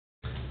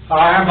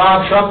Hi, I'm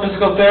Bob Trump,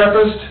 physical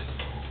therapist.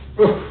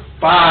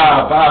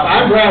 Bob.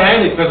 I'm Brad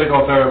Handy,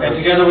 physical therapist.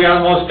 And together we are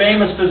the most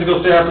famous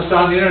physical therapists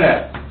on the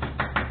internet.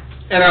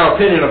 In our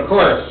opinion, of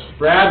course.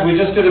 Brad, we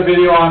just did a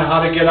video on how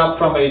to get up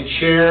from a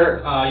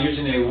chair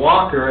using a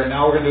walker, and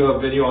now we're going to do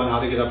a video on how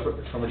to get up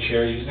from a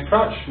chair using a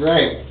crutch.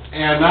 Right.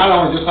 And not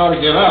only just how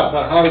to get up,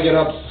 but how to get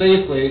up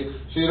safely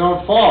so you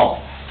don't fall.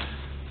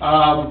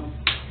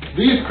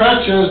 These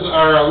crutches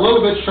are a little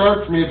bit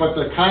short for me, but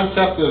the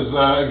concept is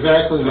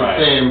exactly the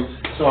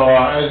same. So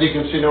as you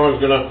can see,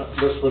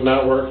 this would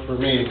not work for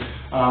me.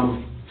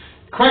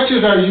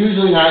 Crutches are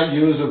usually not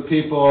used with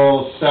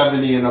people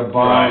 70 and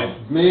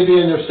above, maybe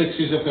in their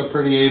 60s if they're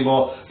pretty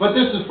able. But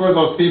this is for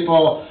those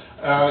people,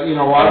 in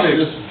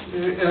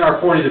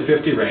our 40 to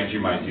 50 range, you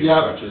might use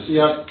crutches.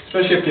 Yep.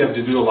 Especially if you have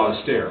to do a lot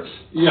of stairs.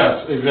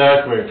 Yes,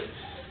 exactly.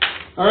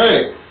 All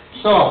right.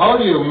 So how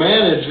do you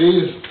manage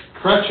these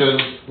crutches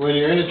when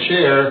you're in a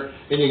chair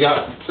and you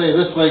got, say,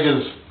 this leg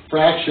is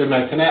fractured and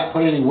I cannot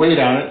put any weight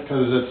on it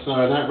because it's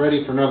not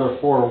ready for another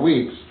 4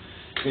 weeks,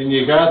 and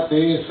you got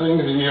these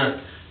things and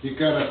you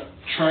got to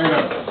try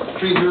to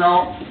figure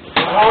out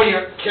how you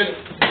can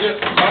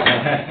get up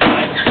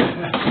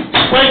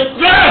like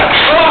that.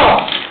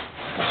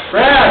 Oh,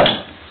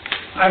 Brad,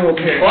 I'm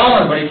okay.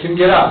 Falling, but you can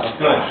get up.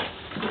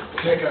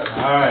 Good.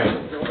 All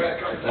right. Go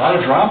back. A lot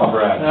of drama,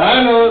 Brad.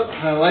 I know.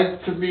 I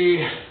like to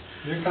be.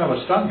 You're kind of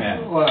a stunt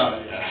man. Well,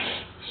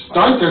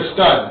 stunt or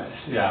stud?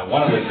 Yeah,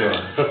 one of the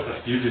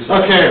two. You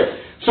decide. Okay,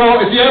 so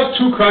if you have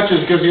 2 crutches,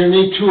 because you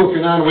need 2 if you're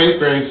non-weight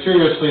bearing,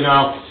 seriously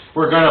now,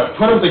 we're going to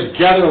put them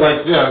together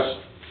like this,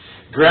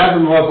 grab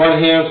them with one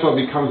hand so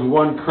it becomes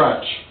one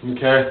crutch,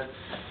 okay?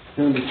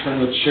 Let me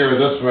turn the chair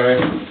this way.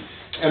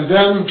 And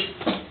then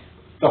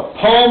the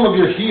palm of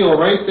your heel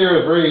right there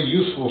is a very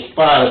useful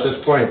spot at this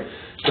point.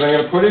 So I'm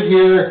going to put it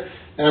here,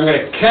 and I'm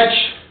going to catch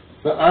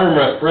the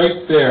armrest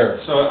right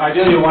there. So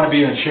ideally you want to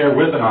be in a chair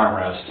with an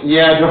armrest.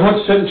 Yeah, don't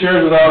sit in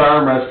chairs without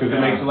armrest because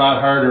it makes it a lot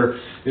harder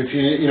if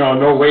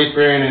no weight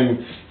bearing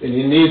and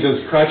you need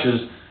those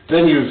crutches.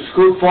 Then you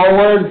scoot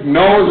forward,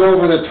 nose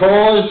over the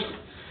toes,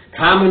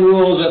 common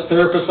rules that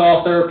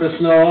all therapists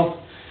know.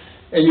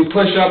 And you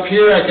push up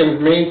here, I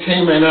can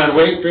maintain my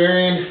non-weight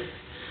bearing.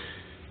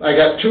 I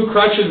got 2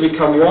 crutches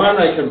become one,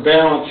 I can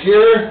balance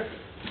here.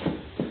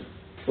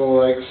 Go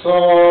like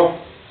so,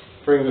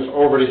 bring this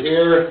over to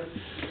here.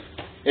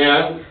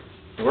 And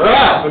we're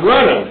off and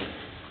running.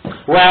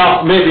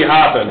 Well, maybe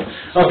hopping.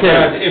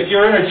 Okay. If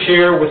you're in a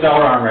chair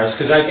without armrest,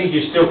 because I think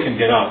you still can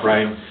get up,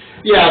 right?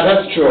 Yeah,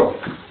 that's true.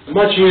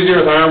 Much easier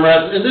with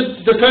armrest. And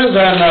it depends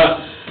on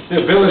the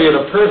ability of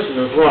the person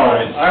as well.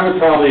 Right. I would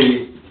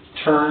probably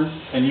turn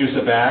and use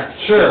the back.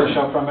 Sure. Push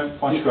up from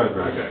it. Why don't you go ahead,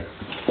 Brad? Okay.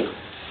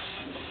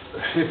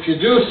 If you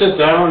do sit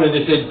down and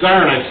you say,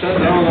 darn, I sat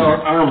down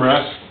without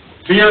armrest,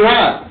 fear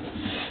not.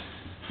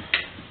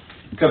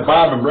 Because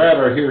Bob and Brad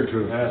are here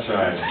too. That's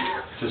right.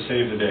 To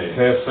save the day.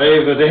 To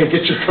save the day.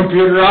 Get your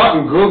computer out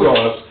and Google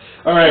us.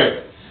 All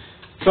right.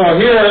 So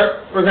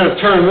here, we're going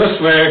to turn this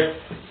way.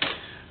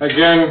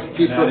 Again,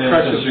 keep the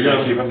crutches together. You're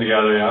going to keep them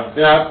together, yeah.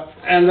 Yeah.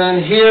 And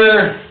then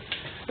here,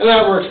 and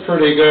that works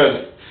pretty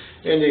good.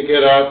 And you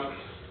get up,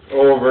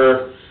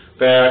 over,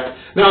 back.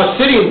 Now,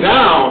 sitting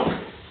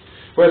down,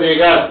 whether you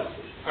got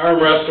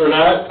armrest or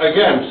not,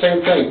 again,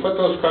 same thing. Put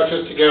those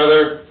crutches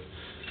together,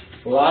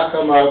 lock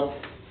them up,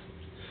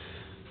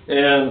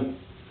 and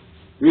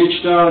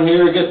reach down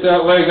here, get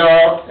that leg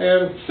out,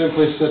 and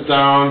simply sit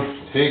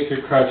down, take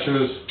your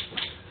crutches,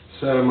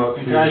 set them up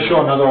here. Can I show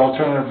another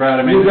alternative, Brad?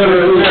 I mean,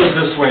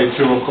 there's this way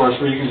too, of course,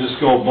 where you can just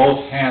go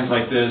both hands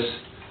like this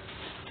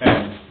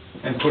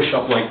and push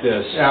up like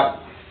this. Yeah.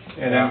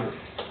 And then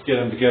get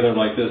them together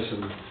like this.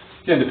 And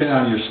again, depending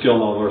on your skill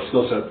level or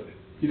skill set,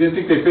 you didn't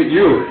think they fit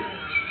you.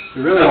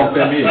 They really don't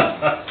fit me.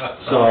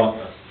 So,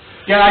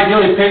 again,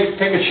 ideally,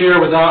 pick a chair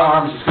without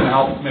arms. It's going to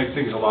help make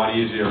things a lot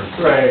easier.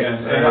 Right.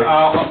 And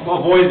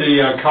avoid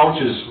the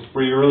couches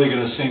where you're really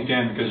going to sink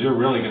in because you're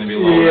really going to be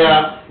low.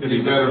 Yeah. If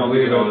you better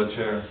leave it on the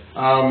chair.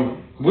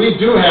 We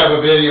do have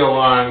a video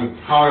on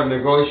how to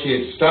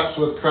negotiate steps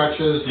with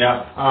crutches.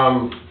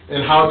 Yeah.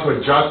 And how to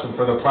adjust them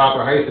for the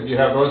proper height. If you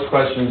have those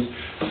questions,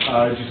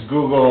 just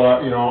Google,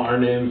 our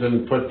names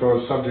and put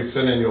those subjects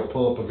in, and you'll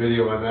pull up a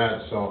video on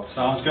that. So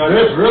sounds good.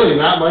 There's really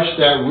not much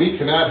that we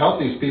cannot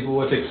help these people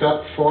with,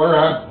 except for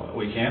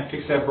we can't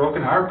fix that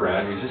broken heart,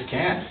 Brad. We just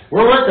can't.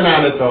 We're working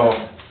on it, though.